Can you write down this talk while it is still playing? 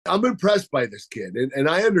I'm impressed by this kid, and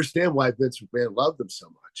I understand why Vince McMahon loved him so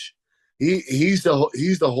much. He's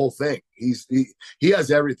the whole thing. He has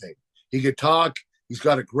everything. He could talk. He's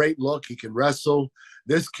got a great look. He can wrestle.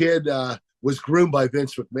 This kid was groomed by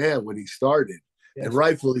Vince McMahon when he started, yes, and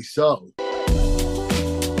rightfully so.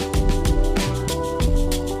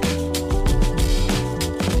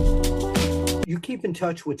 You keep in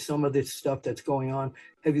touch with some of this stuff that's going on.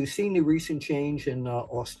 Have you seen the recent change in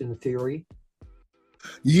Austin Theory?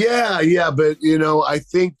 Yeah, but I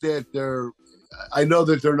think that I know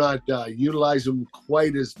that they're not utilizing them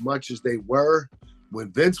quite as much as they were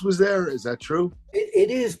when Vince was there. Is that true? It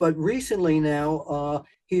is, but recently now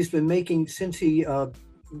he's been making, since he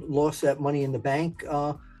lost that Money in the Bank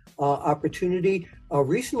opportunity.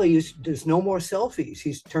 Recently, there's no more selfies.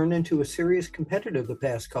 He's turned into a serious competitor the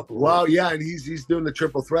past couple of Wow, weeks. yeah, and he's doing the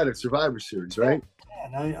triple threat at Survivor Series, right?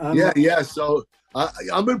 Yeah, yeah. So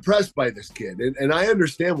I'm impressed by this kid, and I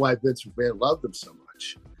understand why Vince McMahon loved him so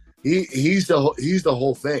much. He's the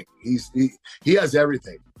whole thing. He has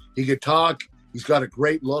everything. He could talk. He's got a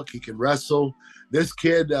great look. He can wrestle. This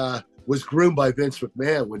kid was groomed by Vince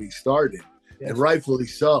McMahon when he started, yes, and rightfully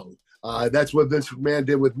so. That's what Vince McMahon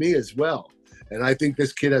did with me as well. And I think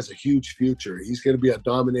this kid has a huge future. He's going to be a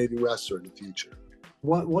dominating wrestler in the future.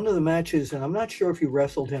 One of the matches, and I'm not sure if you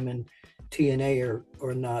wrestled him in TNA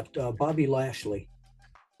or not, Bobby Lashley.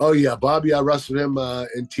 Oh, yeah. Bobby, I wrestled him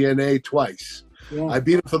in TNA twice. Yeah. I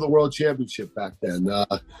beat him for the world championship back then.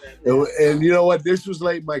 And you know what? This was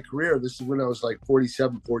late in my career. This is when I was like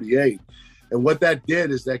 47, 48. And what that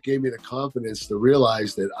did is that gave me the confidence to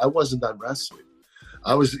realize that I wasn't done wrestling.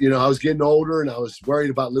 I was getting older, and I was worried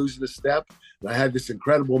about losing a step. And I had this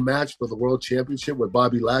incredible match for the world championship with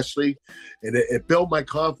Bobby Lashley, and it built my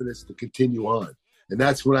confidence to continue on. And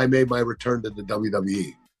that's when I made my return to the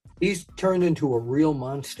WWE. He's turned into a real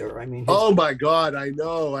monster. I mean, oh my God, I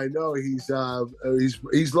know. He's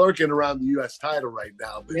lurking around the U.S. title right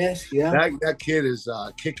now. But yes, yeah. That kid is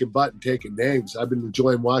kicking butt and taking names. I've been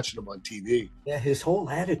enjoying watching him on TV. Yeah, his whole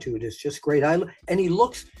attitude is just great. And he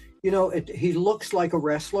looks, he looks like a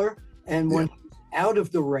wrestler. And when he's out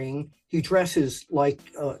of the ring, he dresses like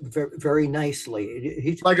very nicely.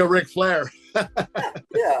 He's like a Ric Flair.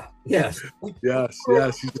 Yes.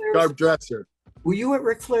 Yes. He's a sharp dresser. Were you at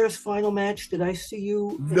Ric Flair's final match? Did I see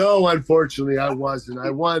you? No, unfortunately, I wasn't. I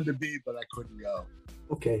wanted to be, but I couldn't go.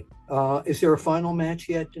 Okay. Is there a final match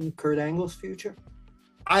yet in Kurt Angle's future?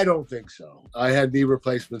 I don't think so. I had knee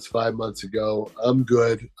replacements 5 months ago. I'm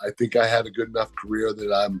good. I think I had a good enough career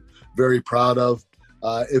that I'm very proud of.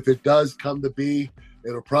 If it does come to be,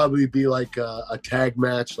 it'll probably be like a tag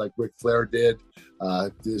match like Ric Flair did,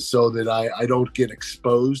 so that I don't get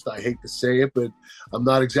exposed. I hate to say it, but I'm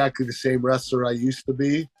not exactly the same wrestler I used to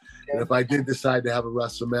be. Okay. And if I did decide to have a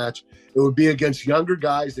wrestling match, it would be against younger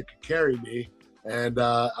guys that could carry me, and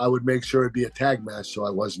I would make sure it'd be a tag match so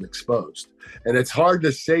I wasn't exposed. And it's hard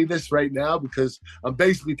to say this right now because I'm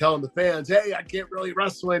basically telling the fans, hey, I can't really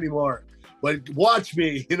wrestle anymore, but watch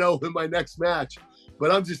me, in my next match. But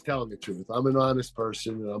I'm just telling the truth. I'm an honest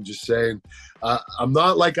person, and I'm just saying I'm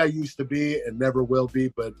not like I used to be and never will be.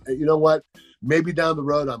 But you know what? Maybe down the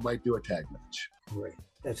road I might do a tag match. Great.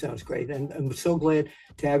 That sounds great. And I'm so glad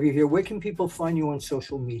to have you here. Where can people find you on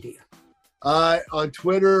social media? On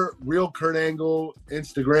Twitter, Real Kurt Angle,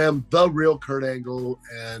 Instagram, The Real Kurt Angle,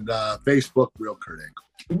 and Facebook, Real Kurt Angle.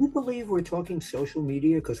 Can you believe we're talking social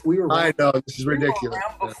media? Because we were I know, this is ridiculous.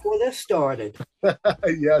 Before this started.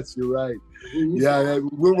 Yes, you're right. Yeah,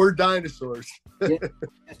 we're dinosaurs. Yeah.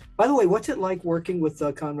 By the way, what's it like working with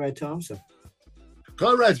Conrad Thompson?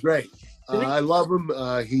 Conrad's great. I love him.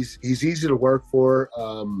 He's easy to work for.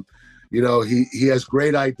 He has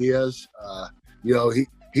great ideas.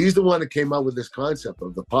 He's the one that came up with this concept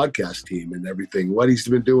of the podcast team and everything. What he's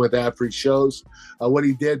been doing with ad-free shows, what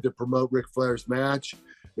he did to promote Ric Flair's match.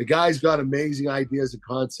 The guy's got amazing ideas and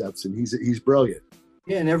concepts, and he's brilliant.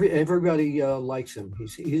 Yeah, and everybody likes him.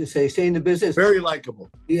 He's stay in the business. Very likable.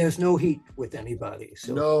 He has no heat with anybody.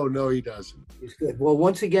 So no, he doesn't. He's good. Well,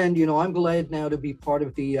 once again, I'm glad now to be part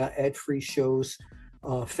of the ad-free shows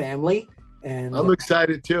family. And I'm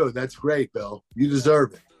excited too. That's great, Bill. You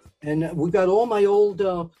deserve it. And we've got all my old, I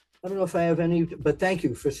don't know if I have any, but thank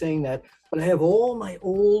you for saying that. But I have all my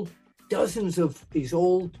old, dozens of these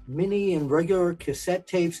old mini and regular cassette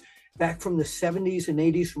tapes back from the 70s and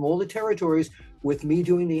 80s from all the territories with me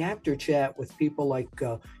doing the after chat with people like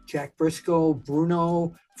Jack Briscoe,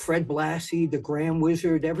 Bruno, Fred Blassie, the Graham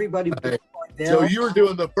Wizard, everybody. Right. So you were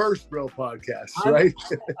doing the first real podcast, right?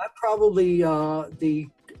 I'm probably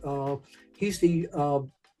he's the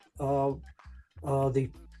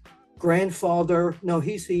grandfather. No,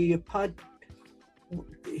 he's the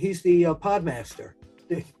he's the Podmaster,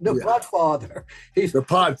 the Podfather. He's the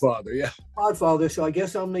Podfather, yeah. Podfather. So I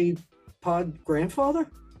guess I'm the Pod Grandfather.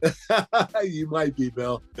 You might be,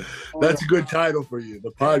 Bill. That's a good title for you,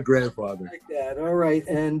 the Pod Grandfather. Like that. All right,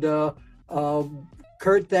 and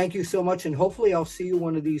Kurt, thank you so much, and hopefully I'll see you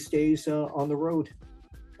one of these days on the road.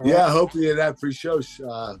 Yeah, hopefully at that free shows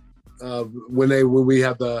when we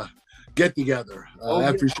have the get together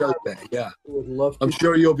after show day. Yeah, would love to. I'm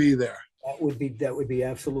sure you'll be there. That would be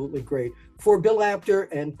absolutely great. For Bill Apter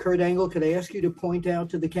and Kurt Angle, could I ask you to point out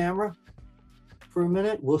to the camera for a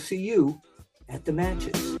minute? We'll see you at the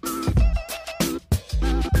matches.